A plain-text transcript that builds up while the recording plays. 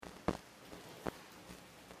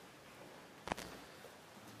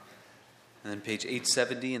And then page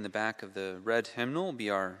 870 in the back of the red hymnal will be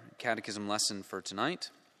our catechism lesson for tonight.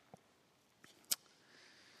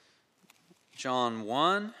 John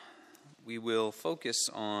 1, we will focus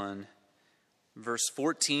on verse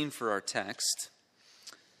 14 for our text.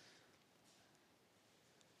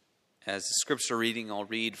 As the scripture reading, I'll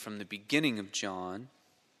read from the beginning of John,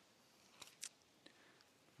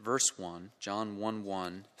 verse 1, John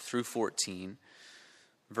 1:1 through 14.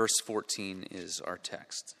 Verse 14 is our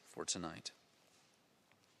text for tonight.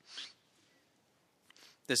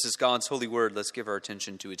 This is God's holy word. Let's give our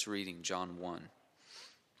attention to its reading, John 1.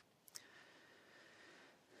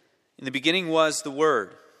 In the beginning was the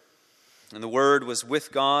Word, and the Word was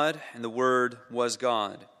with God, and the Word was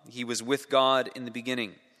God. He was with God in the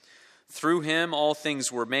beginning. Through him all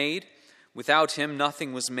things were made. Without him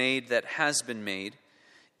nothing was made that has been made.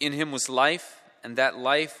 In him was life, and that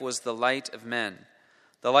life was the light of men.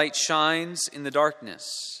 The light shines in the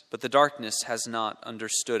darkness, but the darkness has not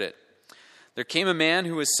understood it. There came a man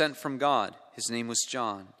who was sent from God. His name was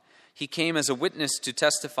John. He came as a witness to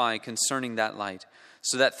testify concerning that light,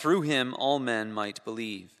 so that through him all men might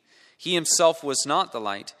believe. He himself was not the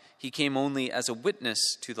light. He came only as a witness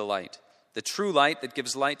to the light. The true light that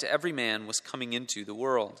gives light to every man was coming into the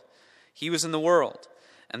world. He was in the world,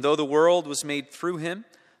 and though the world was made through him,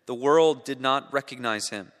 the world did not recognize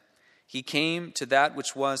him. He came to that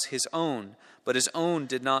which was his own, but his own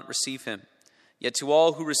did not receive him. Yet to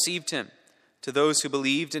all who received him, to those who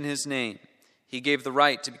believed in his name, he gave the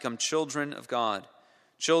right to become children of God,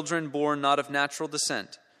 children born not of natural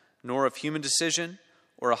descent, nor of human decision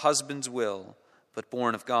or a husband's will, but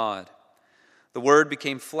born of God. The Word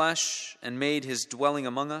became flesh and made his dwelling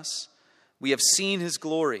among us. We have seen his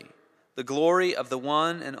glory, the glory of the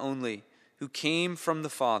one and only, who came from the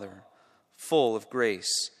Father, full of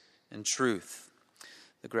grace and truth.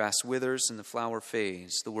 The grass withers and the flower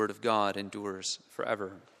fades. The word of God endures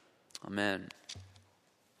forever. Amen.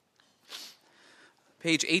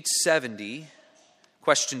 Page 870,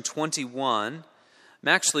 question 21. I'm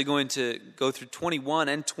actually going to go through 21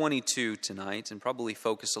 and 22 tonight and probably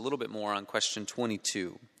focus a little bit more on question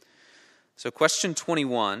 22. So question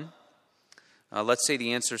 21, let's say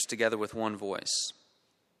the answers together with one voice.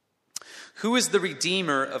 Who is the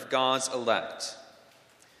Redeemer of God's elect?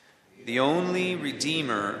 The only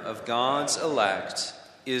Redeemer of God's elect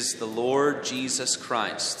is the Lord Jesus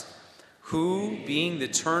Christ, who, being the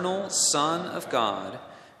eternal Son of God,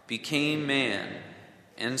 became man,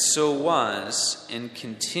 and so was and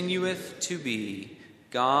continueth to be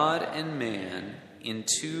God and man in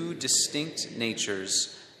two distinct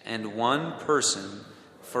natures and one person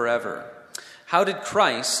forever. How did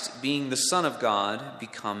Christ, being the Son of God,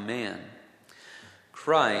 become man?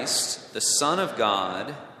 Christ, the Son of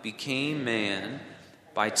God, became man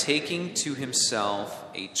by taking to himself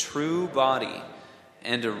a true body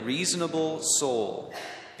and a reasonable soul,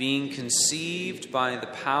 being conceived by the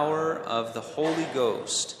power of the Holy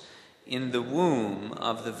Ghost in the womb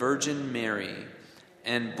of the Virgin Mary,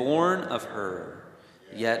 and born of her,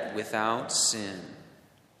 yet without sin.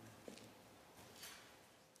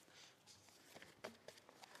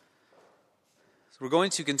 So we're going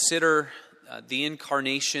to consider the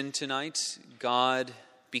incarnation tonight, God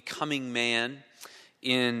becoming man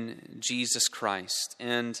in Jesus Christ.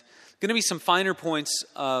 And going to be some finer points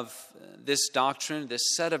of this doctrine,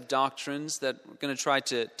 this set of doctrines that we're going to try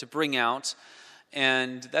to bring out.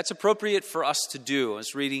 And that's appropriate for us to do. I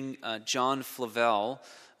was reading John Flavel,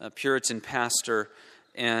 a Puritan pastor,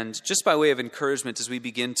 and just by way of encouragement as we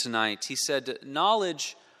begin tonight, he said,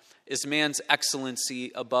 knowledge is man's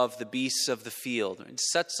excellency above the beasts of the field. It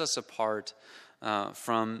sets us apart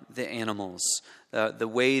from the animals, the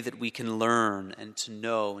way that we can learn and to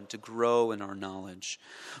know and to grow in our knowledge.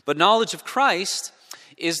 But knowledge of Christ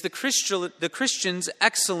is the Christian's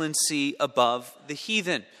excellency above the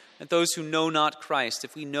heathen, and those who know not Christ.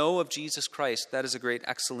 If we know of Jesus Christ, that is a great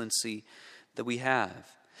excellency that we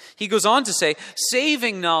have. He goes on to say,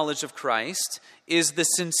 saving knowledge of Christ is the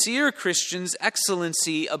sincere Christian's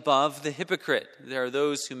excellency above the hypocrite. There are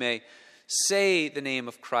those who may say the name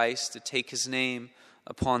of Christ, to take his name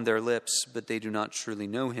upon their lips, but they do not truly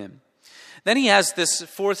know him. Then he has this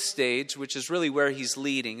fourth stage, which is really where he's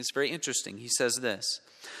leading. It's very interesting. He says this: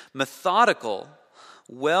 methodical,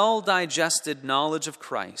 well-digested knowledge of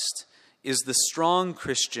Christ is the strong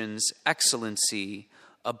Christian's excellency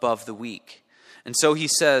above the weak. And so he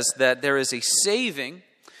says that there is a saving,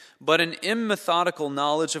 but an immethodical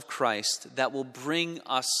knowledge of Christ that will bring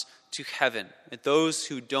us to heaven. And those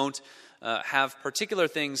who don't have particular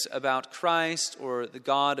things about Christ or the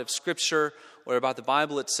God of Scripture or about the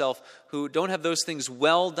Bible itself who don't have those things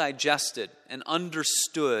well digested and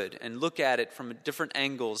understood and look at it from different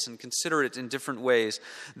angles and consider it in different ways,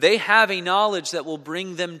 they have a knowledge that will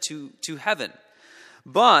bring them to heaven.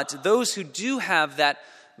 But those who do have that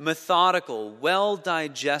methodical, well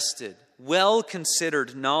digested, well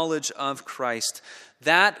considered knowledge of Christ,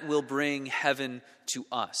 that will bring heaven to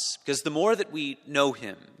us. Because the more that we know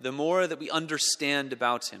him, the more that we understand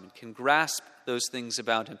about him and can grasp those things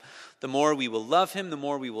about him, the more we will love him, the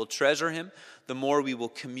more we will treasure him, the more we will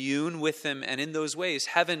commune with him. And in those ways,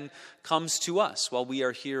 heaven comes to us while we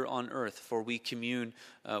are here on earth, for we commune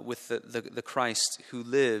with the Christ who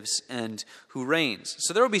lives and who reigns.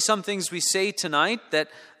 So there will be some things we say tonight that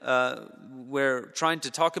we're trying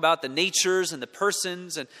to talk about the natures and the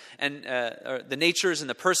persons and the natures and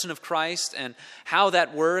the person of Christ and how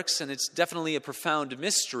that works. And it's definitely a profound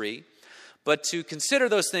mystery. But to consider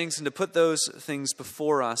those things and to put those things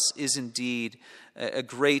before us is indeed a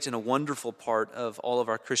great and a wonderful part of all of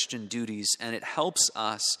our Christian duties. And it helps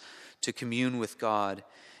us to commune with God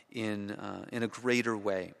in a greater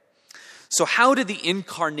way. So how did the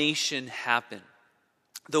incarnation happen?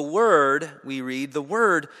 The Word, we read, the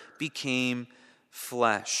Word became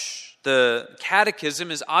flesh. The Catechism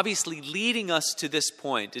is obviously leading us to this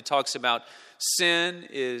point. It talks about sin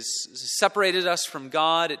is separated us from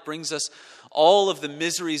God. It brings us all of the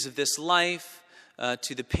miseries of this life,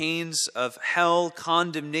 to the pains of hell,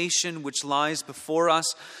 condemnation which lies before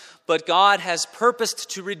us. But God has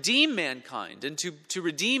purposed to redeem mankind, and to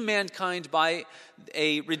redeem mankind by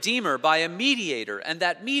a Redeemer, by a mediator. And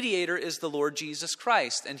that mediator is the Lord Jesus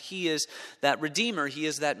Christ. And he is that Redeemer, he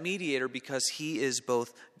is that mediator because he is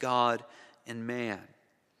both God and man.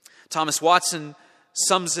 Thomas Watson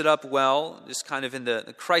sums it up well, just kind of in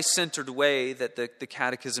the Christ-centered way that the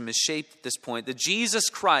Catechism is shaped at this point, that Jesus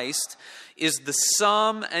Christ is the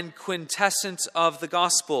sum and quintessence of the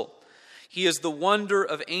gospel. He is the wonder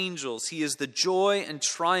of angels. He is the joy and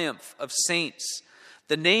triumph of saints.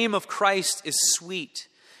 The name of Christ is sweet.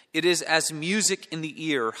 It is as music in the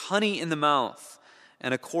ear, honey in the mouth,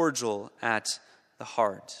 and a cordial at the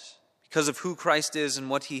heart. Because of who Christ is and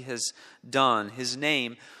what he has done, his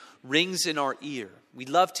name rings in our ear. We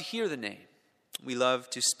love to hear the name. We love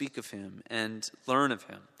to speak of him and learn of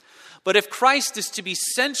him. But if Christ is to be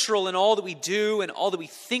central in all that we do and all that we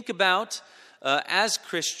think about as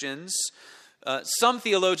Christians, some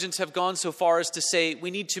theologians have gone so far as to say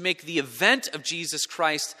we need to make the event of Jesus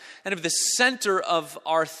Christ kind of the center of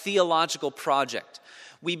our theological project.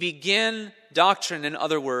 We begin doctrine, in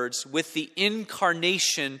other words, with the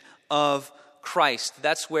incarnation of Christ.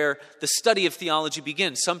 That's where the study of theology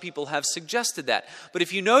begins. Some people have suggested that. But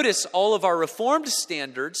if you notice, all of our Reformed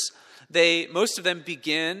standards, most of them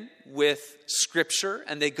begin with Scripture,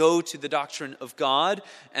 and they go to the doctrine of God,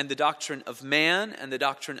 and the doctrine of man, and the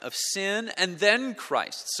doctrine of sin, and then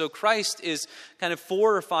Christ. So Christ is kind of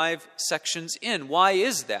 4 or 5 sections in. Why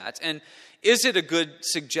is that? And is it a good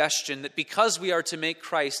suggestion that because we are to make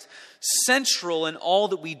Christ central in all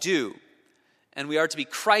that we do, and we are to be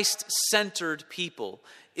Christ-centered people,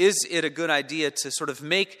 is it a good idea to sort of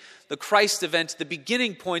make the Christ event the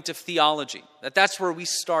beginning point of theology? That's where we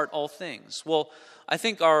start all things. Well, I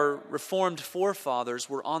think our Reformed forefathers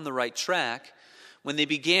were on the right track when they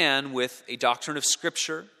began with a doctrine of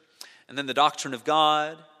Scripture, and then the doctrine of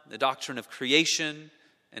God, the doctrine of creation,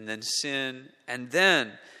 and then sin, and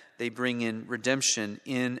then they bring in redemption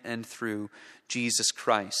in and through Jesus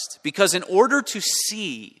Christ. Because in order to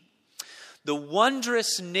see the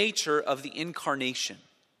wondrous nature of the incarnation,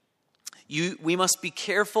 we must be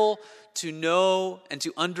careful to know and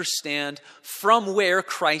to understand from where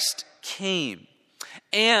Christ came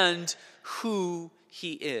and who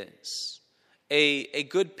he is. A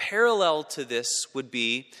good parallel to this would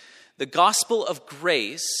be the gospel of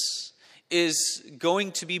grace is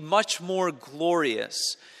going to be much more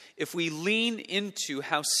glorious if we lean into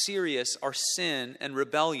how serious our sin and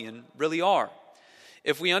rebellion really are.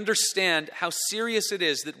 If we understand how serious it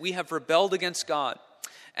is that we have rebelled against God,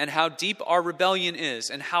 and how deep our rebellion is,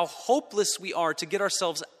 and how hopeless we are to get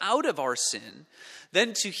ourselves out of our sin,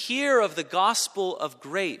 then to hear of the gospel of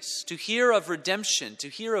grace, to hear of redemption, to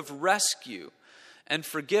hear of rescue and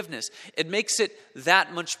forgiveness, it makes it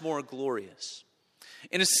that much more glorious.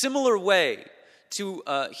 In a similar way, to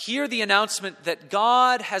hear the announcement that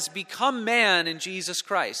God has become man in Jesus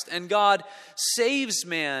Christ, and God saves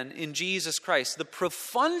man in Jesus Christ. The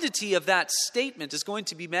profundity of that statement is going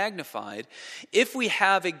to be magnified if we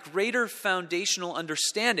have a greater foundational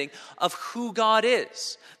understanding of who God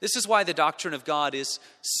is. This is why the doctrine of God is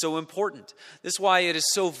so important. This is why it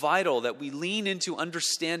is so vital that we lean into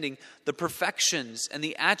understanding the perfections and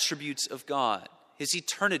the attributes of God, His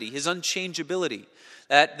eternity, His unchangeability,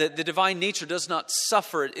 that the divine nature does not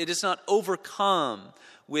suffer, it is not overcome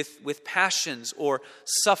with passions or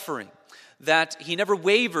suffering, that He never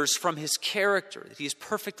wavers from His character, that He is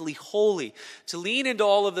perfectly holy. To lean into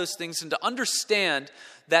all of those things and to understand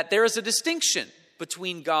that there is a distinction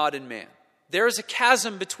between God and man. There is a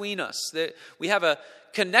chasm between us, that we have a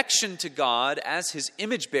connection to God as His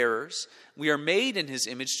image bearers. We are made in His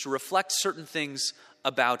image to reflect certain things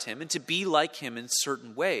about Him and to be like Him in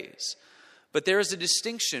certain ways. But there is a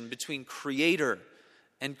distinction between creator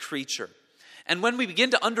and creature. And when we begin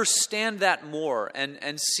to understand that more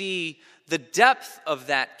and see the depth of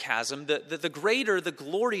that chasm, the greater the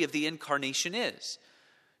glory of the incarnation is.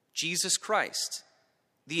 Jesus Christ,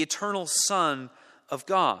 the eternal Son of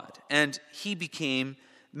God, and He became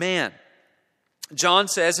man. John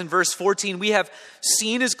says in verse 14, we have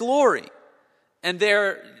seen His glory. And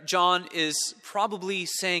there, John is probably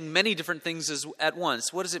saying many different things at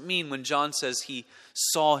once. What does it mean when John says he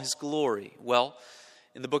saw His glory? Well,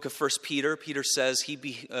 in the book of 1 Peter, Peter says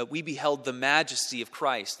we beheld the majesty of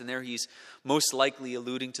Christ. And there he's most likely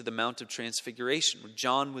alluding to the Mount of Transfiguration, where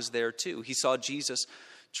John was there too. He saw Jesus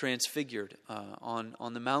transfigured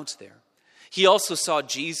on the mount there. He also saw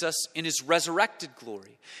Jesus in His resurrected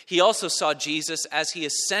glory. He also saw Jesus as He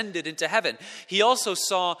ascended into heaven. He also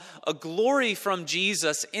saw a glory from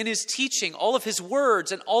Jesus in His teaching, all of His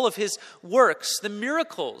words and all of His works, the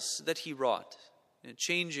miracles that He wrought,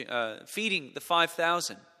 feeding the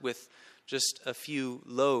 5,000 with just a few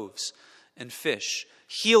loaves and fish,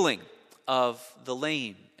 healing of the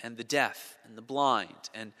lame and the deaf and the blind,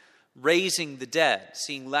 and raising the dead,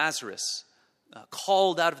 seeing Lazarus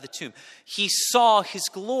called out of the tomb. He saw His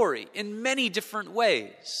glory in many different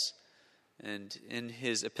ways. And in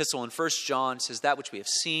his epistle in 1 John says, that which we have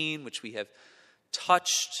seen, which we have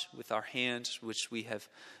touched with our hands, we have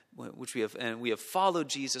followed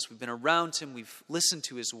Jesus, we've been around Him, we've listened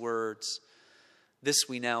to His words. This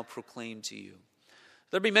we now proclaim to you.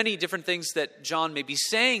 There'll be many different things that John may be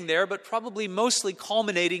saying there, but probably mostly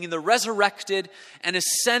culminating in the resurrected and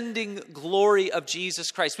ascending glory of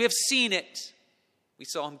Jesus Christ. We have seen it. We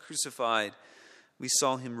saw Him crucified. We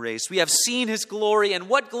saw Him raised. We have seen His glory. And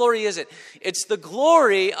what glory is it? It's the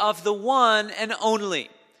glory of the one and only.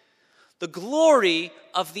 The glory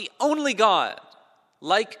of the only God,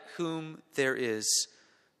 like whom there is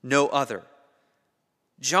no other.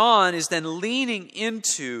 John is then leaning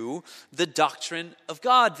into the doctrine of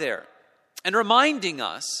God there and reminding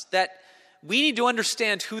us that we need to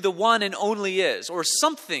understand who the one and only is, or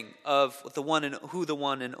something of who the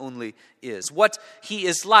one and only is, what He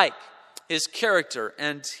is like, His character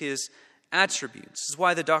and His attributes. This is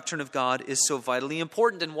why the doctrine of God is so vitally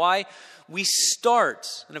important, and why we start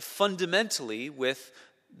fundamentally with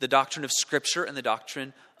the doctrine of Scripture and the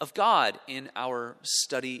doctrine of God in our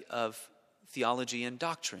study of theology and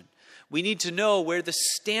doctrine. We need to know where the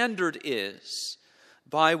standard is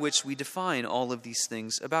by which we define all of these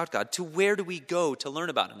things about God. To where do we go to learn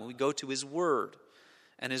about Him? Well, we go to His Word.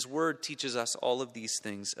 And His Word teaches us all of these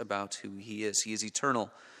things about who He is. He is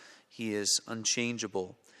eternal. He is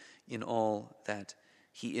unchangeable in all that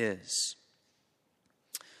He is.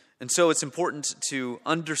 And so it's important to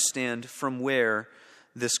understand from where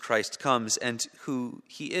this Christ comes and who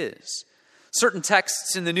He is. Certain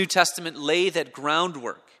texts in the New Testament lay that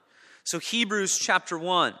groundwork. So Hebrews chapter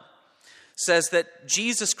 1 says that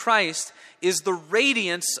Jesus Christ is the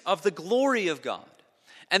radiance of the glory of God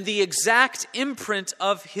and the exact imprint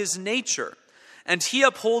of His nature. And He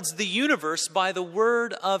upholds the universe by the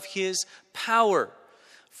word of His power.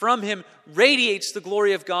 From Him radiates the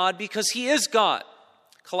glory of God because He is God.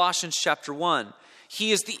 Colossians chapter 1.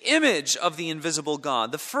 He is the image of the invisible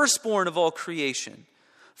God, the firstborn of all creation.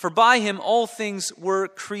 For by Him all things were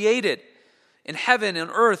created, in heaven and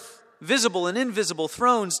earth, visible and invisible,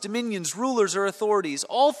 thrones, dominions, rulers, or authorities.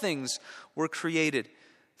 All things were created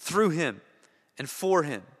through Him and for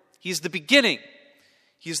Him. He is the beginning.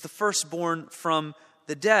 He is the firstborn from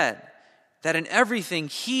the dead, that in everything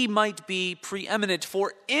He might be preeminent.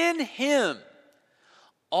 For in Him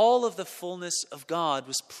all of the fullness of God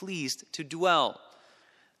was pleased to dwell.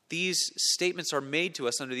 These statements are made to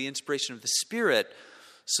us under the inspiration of the Spirit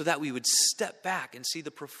so that we would step back and see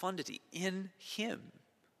the profundity in Him.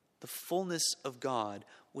 the fullness of God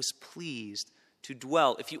was pleased to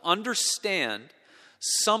dwell. If you understand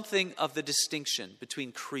something of the distinction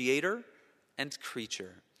between creator and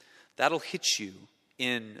creature, that'll hit you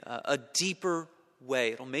in a deeper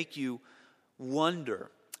way. It'll make you wonder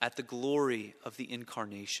at the glory of the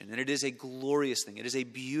incarnation. And it is a glorious thing. It is a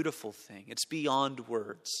beautiful thing. It's beyond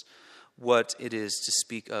words what it is to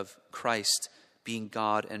speak of Christ being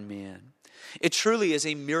God and man. It truly is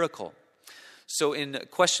a miracle. So in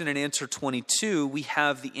question and answer 22, we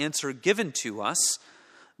have the answer given to us,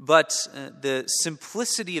 but the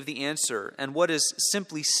simplicity of the answer and what is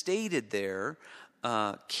simply stated there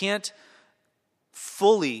can't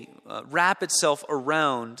fully wrap itself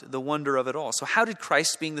around the wonder of it all. So how did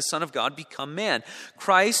Christ, being the Son of God, become man?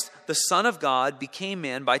 Christ, the Son of God, became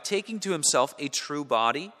man by taking to himself a true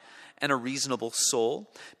body and a reasonable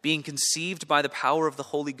soul, being conceived by the power of the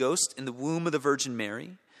Holy Ghost in the womb of the Virgin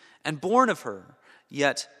Mary, and born of her,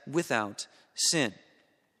 yet without sin.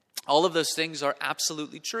 All of those things are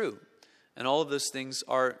absolutely true. And all of those things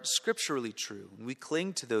are scripturally true. And we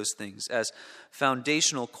cling to those things as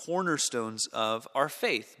foundational cornerstones of our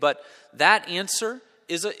faith. But that answer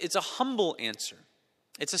it's a humble answer.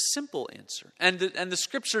 It's a simple answer. And the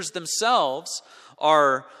scriptures themselves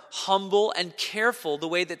are humble and careful the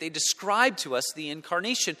way that they describe to us the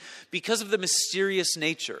incarnation because of the mysterious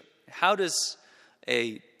nature. How does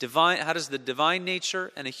the divine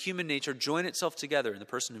nature and a human nature join itself together in the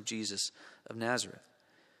person of Jesus of Nazareth?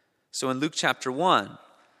 So in Luke chapter 1,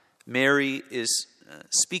 Mary is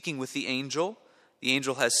speaking with the angel. The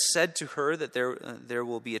angel has said to her that there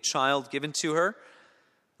will be a child given to her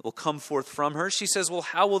that will come forth from her. She says, well,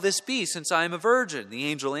 how will this be since I am a virgin? The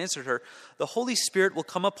angel answered her, the Holy Spirit will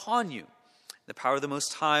come upon you. The power of the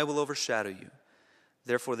Most High will overshadow you.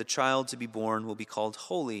 Therefore, the child to be born will be called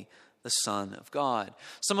Holy, the Son of God.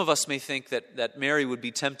 Some of us may think that Mary would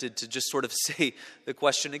be tempted to just sort of say the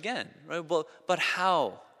question again, right? Well, but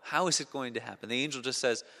how? How is it going to happen? The angel just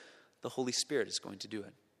says, the Holy Spirit is going to do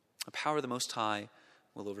it. The power of the Most High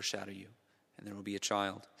will overshadow you, and there will be a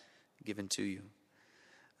child given to you.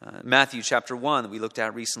 Matthew chapter 1 that we looked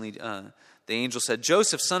at recently, the angel said,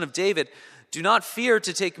 Joseph, son of David, do not fear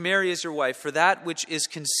to take Mary as your wife, for that which is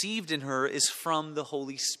conceived in her is from the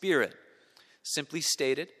Holy Spirit. Simply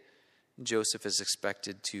stated, Joseph is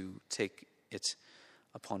expected to take it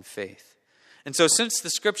upon faith. And so since the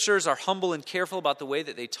scriptures are humble and careful about the way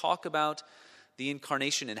that they talk about the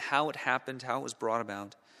incarnation and how it happened, how it was brought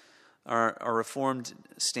about, our Reformed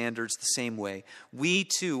standards the same way, we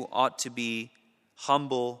too ought to be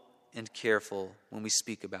humble and careful when we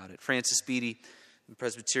speak about it. Francis Beatty, the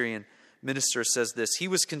Presbyterian minister, says this, he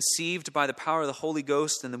was conceived by the power of the Holy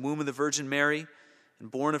Ghost in the womb of the Virgin Mary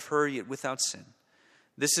and born of her, yet without sin.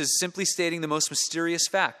 This is simply stating the most mysterious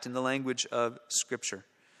fact in the language of Scripture.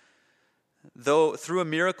 Though through a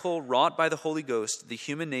miracle wrought by the Holy Ghost, the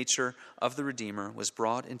human nature of the Redeemer was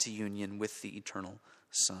brought into union with the eternal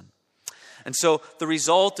Son. And so the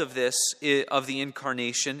result of this, of the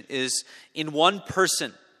incarnation, is in one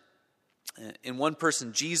person,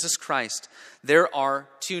 Jesus Christ, there are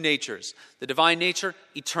two natures. The divine nature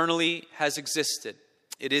eternally has existed.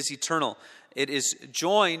 It is eternal. It is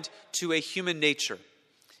joined to a human nature.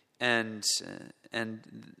 And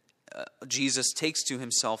Jesus takes to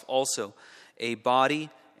himself also a body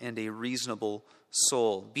and a reasonable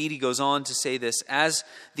soul. Beatty goes on to say this, as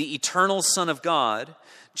the eternal Son of God,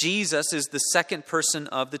 Jesus is the second person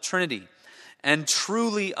of the Trinity and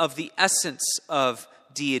truly of the essence of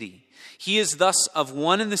deity. He is thus of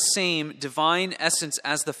one and the same divine essence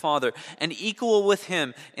as the Father and equal with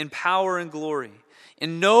him in power and glory.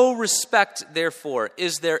 In no respect, therefore,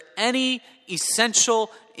 is there any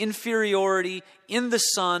essential inferiority in the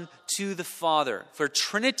Son to the Father. For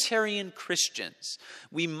Trinitarian Christians,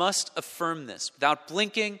 we must affirm this without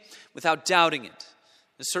blinking, without doubting it.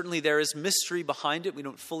 And certainly there is mystery behind it. We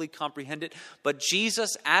don't fully comprehend it. But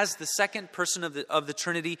Jesus, as the second person of the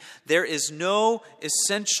Trinity, there is no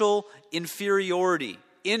essential inferiority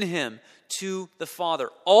in him to the Father.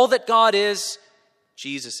 All that God is,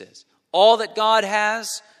 Jesus is. All that God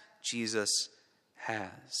has, Jesus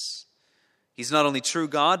has. He's not only true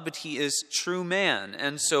God, but he is true man.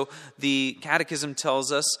 And so the Catechism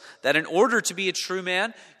tells us that in order to be a true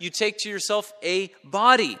man, you take to yourself a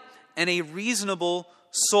body and a reasonable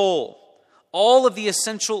soul. All of the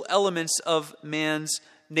essential elements of man's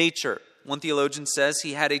nature. One theologian says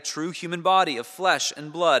he had a true human body of flesh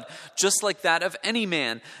and blood, just like that of any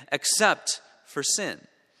man, except for sin.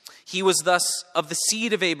 He was thus of the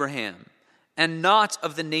seed of Abraham and not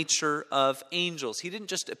of the nature of angels. He didn't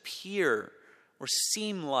just appear or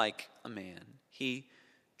seem like a man. He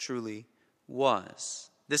truly was.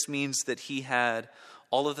 This means that he had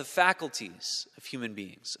all of the faculties of human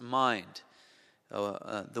beings, a mind,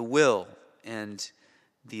 the will, and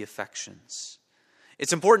the affections.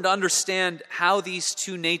 It's important to understand how these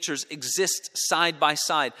two natures exist side by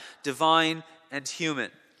side, divine and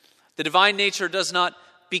human. The divine nature does not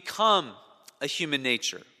become a human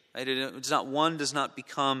nature. Right? One does not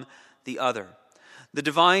become the other. The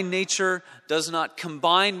divine nature does not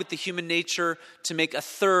combine with the human nature to make a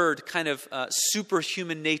third kind of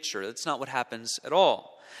superhuman nature. That's not what happens at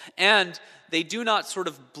all. And they do not sort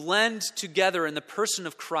of blend together in the person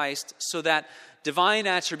of Christ so that divine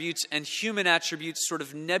attributes and human attributes sort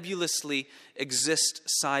of nebulously exist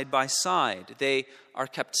side by side. They are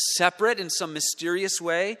kept separate in some mysterious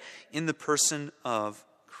way in the person of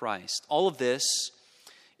Christ. All of this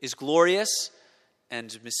is glorious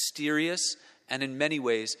and mysterious and in many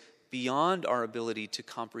ways beyond our ability to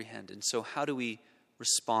comprehend. And so how do we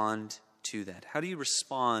respond to that? How do you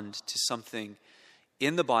respond to something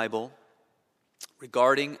in the Bible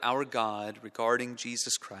regarding our God, regarding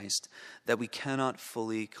Jesus Christ, that we cannot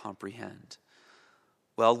fully comprehend?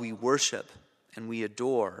 Well, we worship and we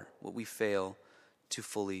adore what we fail to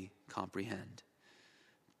fully comprehend.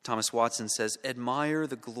 Thomas Watson says, "Admire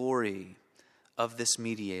the glory of this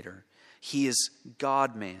mediator. He is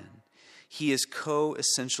God-man. He is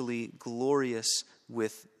co-essentially glorious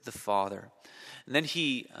with the Father." And then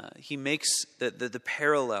he makes the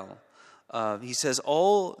parallel. He says,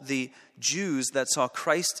 all the Jews that saw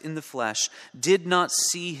Christ in the flesh did not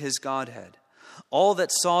see his Godhead. All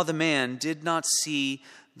that saw the man did not see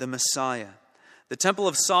the Messiah. The temple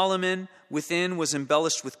of Solomon within was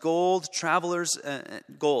embellished with gold. Travelers,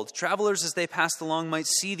 as they passed along, might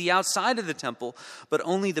see the outside of the temple, but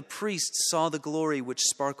only the priests saw the glory which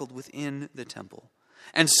sparkled within the temple.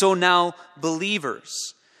 And so now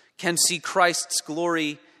believers can see Christ's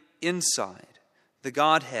glory inside, the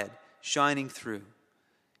Godhead shining through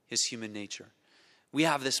his human nature. We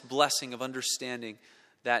have this blessing of understanding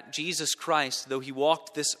that Jesus Christ, though he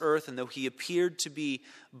walked this earth and though he appeared to be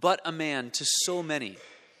but a man to so many,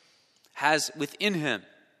 has within him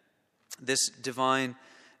this divine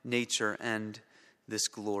nature and this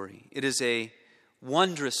glory. It is a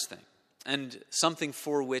wondrous thing and something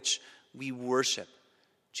for which we worship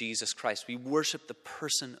Jesus Christ. We worship the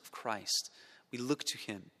person of Christ. We look to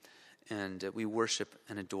him and we worship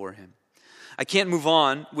and adore him. I can't move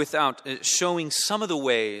on without showing some of the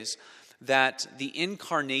ways that the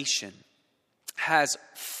incarnation has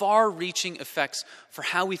far-reaching effects for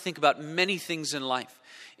how we think about many things in life,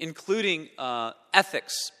 including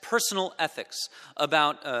ethics, personal ethics,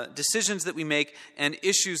 about decisions that we make and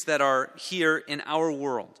issues that are here in our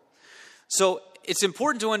world. So it's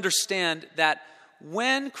important to understand that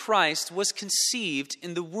when Christ was conceived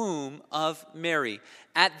in the womb of Mary,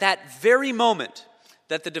 at that very moment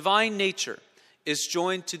that the divine nature is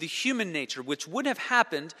joined to the human nature, which would have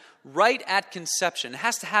happened right at conception. It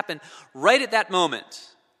has to happen right at that moment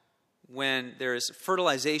when there is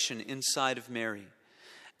fertilization inside of Mary.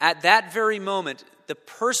 At that very moment, the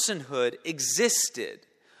personhood existed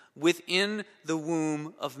within the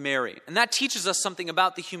womb of Mary. And that teaches us something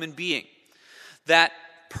about the human being. That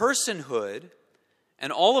personhood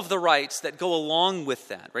and all of the rights that go along with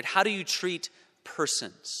that, right? How do you treat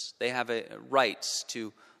persons? They have rights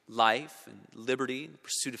to life and liberty, the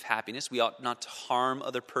pursuit of happiness. We ought not to harm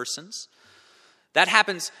other persons. That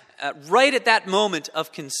happens right at that moment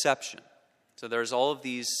of conception. So there's all of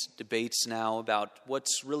these debates now about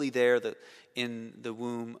what's really there in the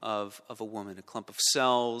womb of a woman, a clump of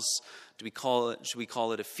cells. Should we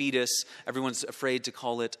call it a fetus? Everyone's afraid to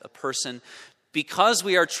call it a person. Because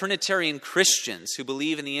we are Trinitarian Christians who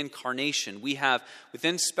believe in the incarnation, we have,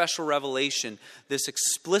 within special revelation, this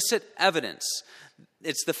explicit evidence.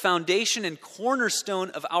 It's the foundation and cornerstone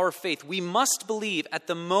of our faith. We must believe at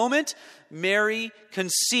the moment Mary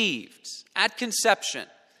conceived, at conception,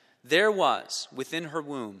 there was within her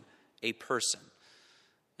womb a person.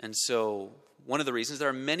 And so one of the reasons, there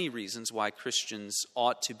are many reasons why Christians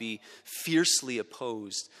ought to be fiercely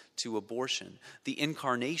opposed to abortion. The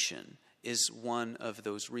incarnation is one of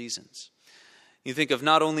those reasons. You think of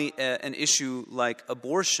not only an issue like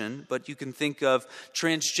abortion, but you can think of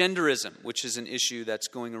transgenderism, which is an issue that's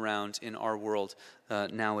going around in our world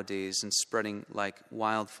nowadays and spreading like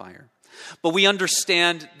wildfire. But we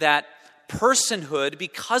understand that personhood,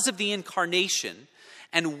 because of the incarnation,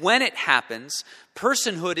 and when it happens,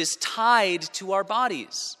 personhood is tied to our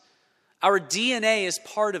bodies. Our DNA is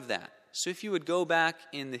part of that. So if you would go back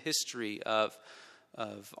in the history of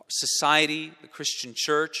society, the Christian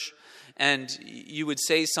church, and you would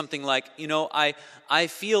say something like, I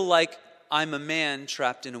feel like I'm a man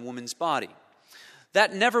trapped in a woman's body.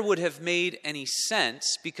 That never would have made any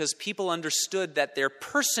sense because people understood that their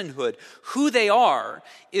personhood, who they are,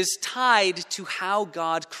 is tied to how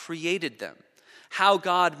God created them, how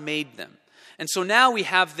God made them. And so now we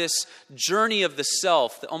have this journey of the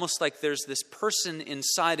self, almost like there's this person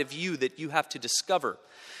inside of you that you have to discover.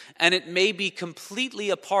 And it may be completely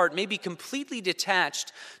apart, may be completely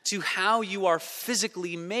detached to how you are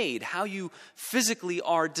physically made, how you physically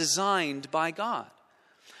are designed by God.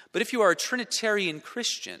 But if you are a Trinitarian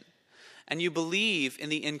Christian and you believe in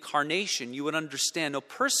the incarnation, you would understand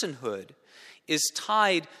personhood is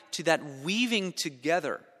tied to that weaving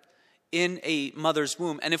together in a mother's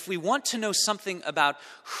womb. And if we want to know something about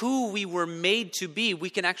who we were made to be, we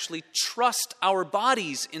can actually trust our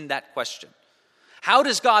bodies in that question. How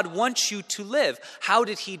does God want you to live? How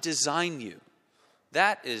did he design you?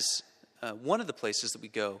 That is one of the places that we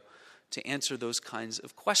go to answer those kinds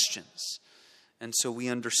of questions. And so we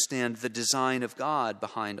understand the design of God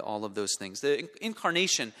behind all of those things. The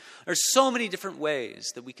incarnation, there's so many different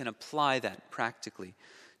ways that we can apply that practically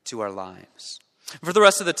to our lives. For the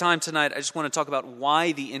rest of the time tonight, I just want to talk about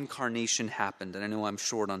why the incarnation happened. And I know I'm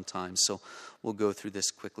short on time, so we'll go through this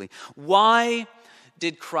quickly. Why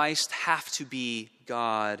did Christ have to be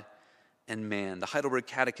God and man? The Heidelberg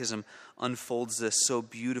Catechism unfolds this so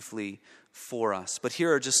beautifully for us. But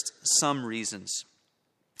here are just some reasons.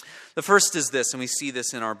 The first is this, and we see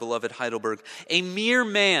this in our beloved Heidelberg. A mere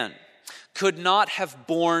man could not have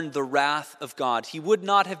borne the wrath of God. He would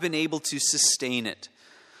not have been able to sustain it.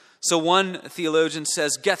 So one theologian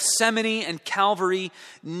says, Gethsemane and Calvary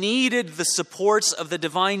needed the supports of the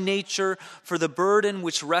divine nature for the burden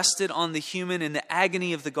which rested on the human in the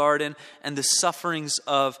agony of the garden and the sufferings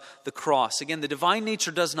of the cross. Again, the divine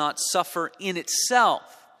nature does not suffer in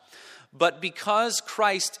itself. But because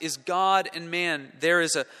Christ is God and man, there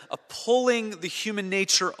is a pulling the human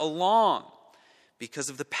nature along because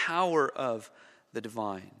of the power of the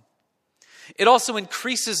divine. It also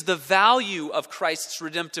increases the value of Christ's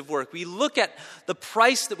redemptive work. We look at the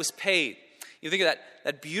price that was paid. You think of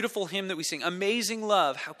that beautiful hymn that we sing, Amazing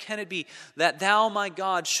Love, how can it be that thou, my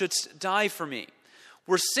God, shouldst die for me?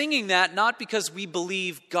 We're singing that not because we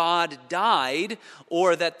believe God died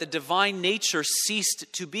or that the divine nature ceased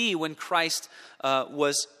to be when Christ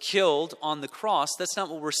was killed on the cross. That's not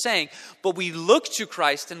what we're saying. But we look to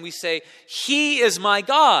Christ and we say, he is my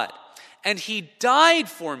God and he died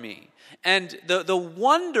for me. And the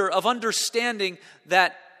wonder of understanding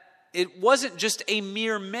that it wasn't just a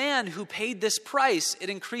mere man who paid this price, it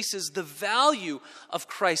increases the value of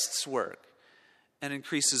Christ's work and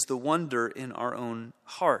increases the wonder in our own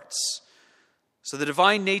hearts. So the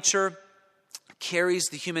divine nature carries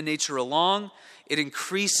the human nature along. It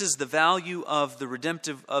increases the value of the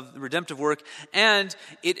redemptive work, and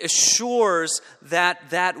it assures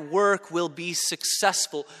that that work will be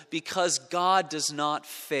successful because God does not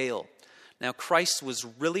fail. Now, Christ was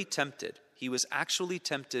really tempted. He was actually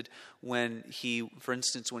tempted when he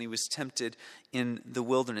was tempted in the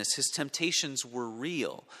wilderness. His temptations were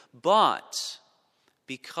real, but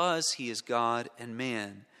because he is God and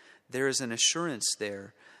man, there is an assurance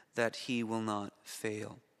there that he will not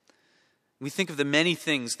fail. We think of the many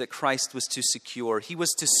things that Christ was to secure. He was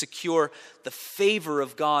to secure the favor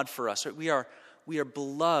of God for us. We are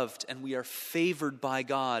beloved and we are favored by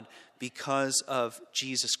God because of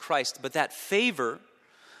Jesus Christ. But that favor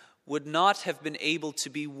would not have been able to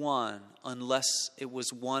be won unless it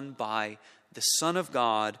was won by the Son of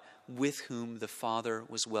God with whom the Father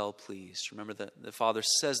was well pleased. Remember, the Father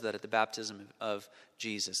says that at the baptism of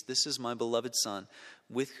Jesus. This is my beloved Son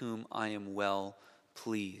with whom I am well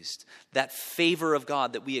pleased. That favor of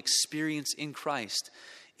God that we experience in Christ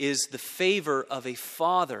is the favor of a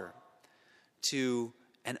father to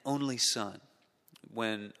an only son.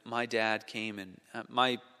 When my dad came and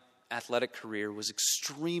my athletic career was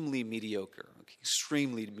extremely mediocre.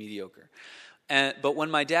 But when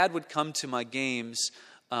my dad would come to my games,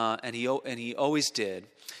 and he always did,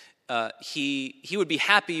 he would be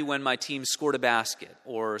happy when my team scored a basket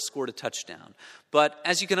or scored a touchdown. But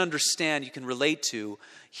as you can understand, you can relate to,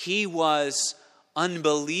 he was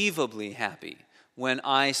unbelievably happy when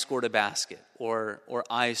I scored a basket or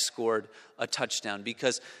I scored a touchdown,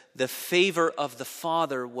 because the favor of the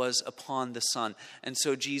Father was upon the Son. And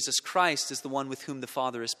so Jesus Christ is the one with whom the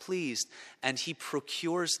Father is pleased, and he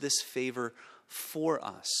procures this favor for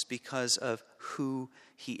us because of who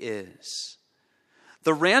he is.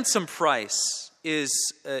 The ransom price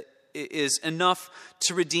is enough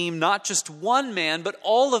to redeem not just one man, but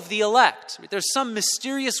all of the elect. There's some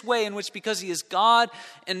mysterious way in which, because he is God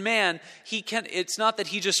and man, it's not that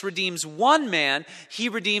he just redeems one man, he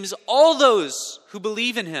redeems all those who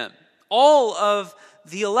believe in him. all of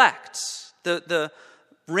the elect. The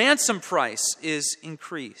ransom price is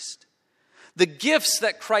increased. The gifts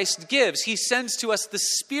that Christ gives, he sends to us the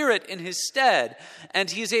Spirit in his stead,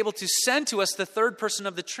 and he is able to send to us the third person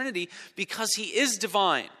of the Trinity because he is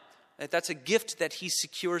divine. That's a gift that he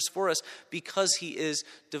secures for us because he is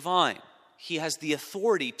divine. He has the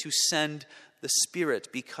authority to send the Spirit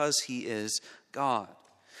because he is God.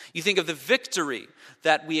 You think of the victory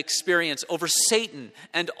that we experience over Satan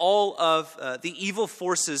and all of the evil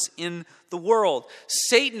forces in the world.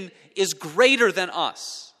 Satan is greater than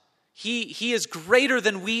us. He is greater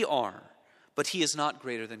than we are, but he is not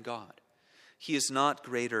greater than God. He is not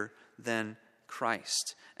greater than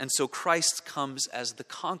Christ. And so Christ comes as the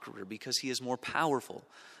conqueror because he is more powerful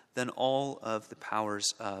than all of the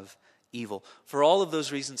powers of evil. For all of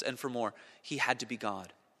those reasons and for more, he had to be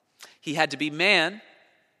God. He had to be man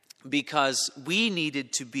because we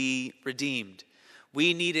needed to be redeemed.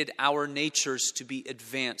 We needed our natures to be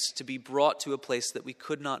advanced, to be brought to a place that we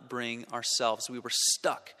could not bring ourselves. We were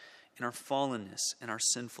stuck in our fallenness and our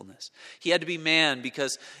sinfulness. He had to be man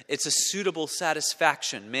because it's a suitable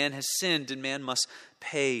satisfaction. Man has sinned and man must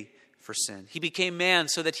pay for sin. He became man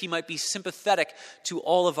so that he might be sympathetic to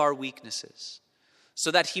all of our weaknesses, so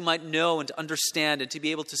that he might know and to understand and to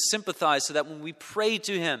be able to sympathize, so that when we pray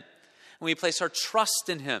to him, when we place our trust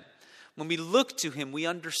in him, when we look to him, we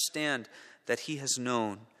understand that he has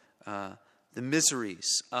known the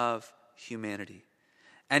miseries of humanity.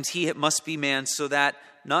 And he must be man so that,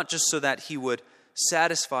 not just so that he would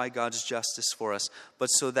satisfy God's justice for us, but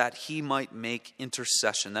so that he might make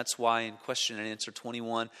intercession. That's why in question and answer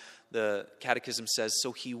 21, the Catechism says,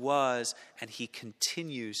 so he was and he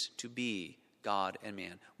continues to be God and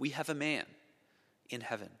man. We have a man in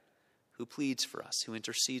heaven who pleads for us, who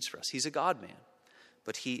intercedes for us. He's a God-man,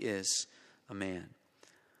 but he is a man.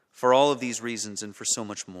 For all of these reasons and for so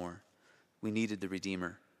much more, we needed the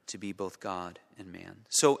Redeemer to be both God and man.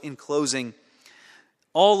 So in closing,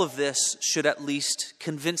 all of this should at least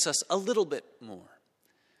convince us a little bit more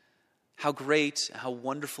how great, how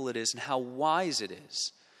wonderful it is, and how wise it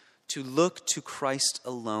is to look to Christ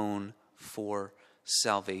alone for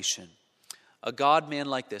salvation. A God-man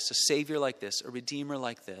like this, a Savior like this, a Redeemer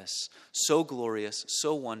like this, so glorious,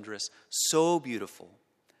 so wondrous, so beautiful,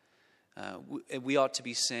 we ought to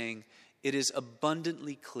be saying, it is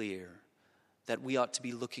abundantly clear that we ought to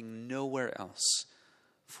be looking nowhere else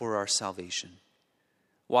for our salvation.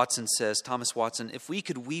 Watson says, Thomas Watson, if we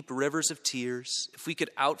could weep rivers of tears, if we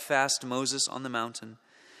could outfast Moses on the mountain,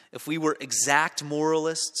 if we were exact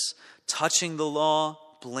moralists, touching the law,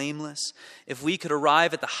 blameless, if we could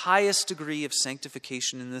arrive at the highest degree of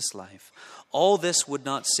sanctification in this life, all this would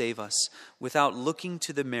not save us without looking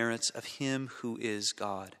to the merits of him who is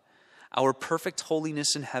God. Our perfect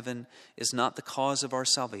holiness in heaven is not the cause of our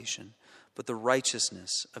salvation, but the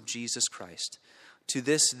righteousness of Jesus Christ. To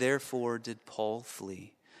this, therefore, did Paul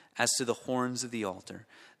flee, as to the horns of the altar,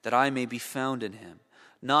 that I may be found in him,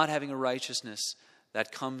 not having a righteousness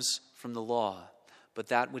that comes from the law, but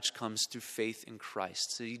that which comes through faith in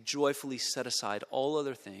Christ. So he joyfully set aside all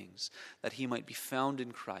other things, that he might be found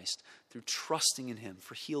in Christ through trusting in him,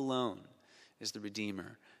 for he alone is the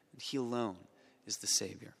Redeemer, and he alone is the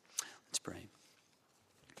Savior. Let's pray.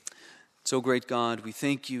 So great God, we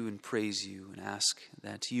thank you and praise you and ask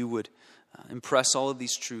that you would impress all of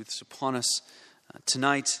these truths upon us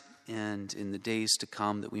tonight and in the days to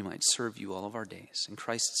come, that we might serve you all of our days. In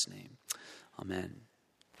Christ's name, amen.